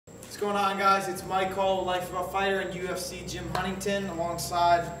going on, guys? It's Mike Cole, Life of a Fighter, and UFC Jim Huntington,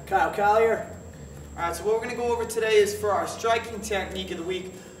 alongside Kyle Collier. Alright, so what we're going to go over today is for our striking technique of the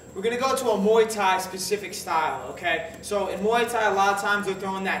week. We're going to go to a Muay Thai specific style, okay? So in Muay Thai, a lot of times they're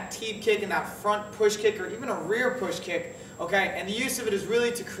throwing that teep kick and that front push kick or even a rear push kick, okay? And the use of it is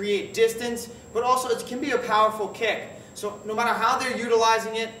really to create distance, but also it can be a powerful kick. So no matter how they're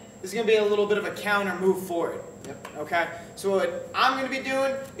utilizing it, there's going to be a little bit of a counter move for it. Okay, so what I'm going to be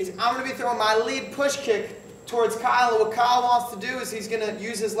doing is I'm going to be throwing my lead push kick towards Kyle. And what Kyle wants to do is he's going to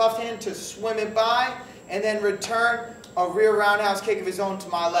use his left hand to swim it by and then return a rear roundhouse kick of his own to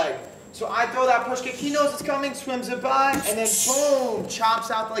my leg. So I throw that push kick, he knows it's coming, swims it by, and then boom, chops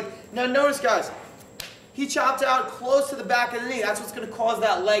out the leg. Now notice, guys, he chopped out close to the back of the knee. That's what's going to cause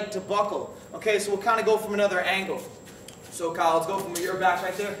that leg to buckle. Okay, so we'll kind of go from another angle. So Kyle, let's go from your back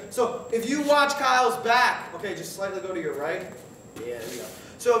right there. So if you watch Kyle's back, okay, just slightly go to your right. Yeah, there you go.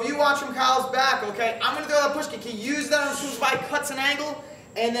 So if you watch from Kyle's back, okay, I'm going to throw that push kick. He used that on swings by, cuts an angle,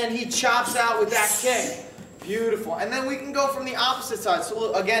 and then he chops out with that kick. Beautiful. And then we can go from the opposite side. So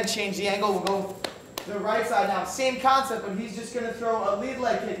we'll, again, change the angle. We'll go to the right side now. Same concept, but he's just going to throw a lead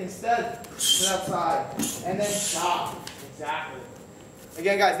leg kick instead to that side. And then chop. Exactly.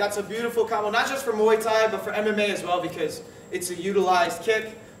 Again, guys, that's a beautiful combo, not just for Muay Thai, but for MMA as well, because it's a utilized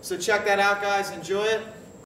kick. So check that out, guys. Enjoy it.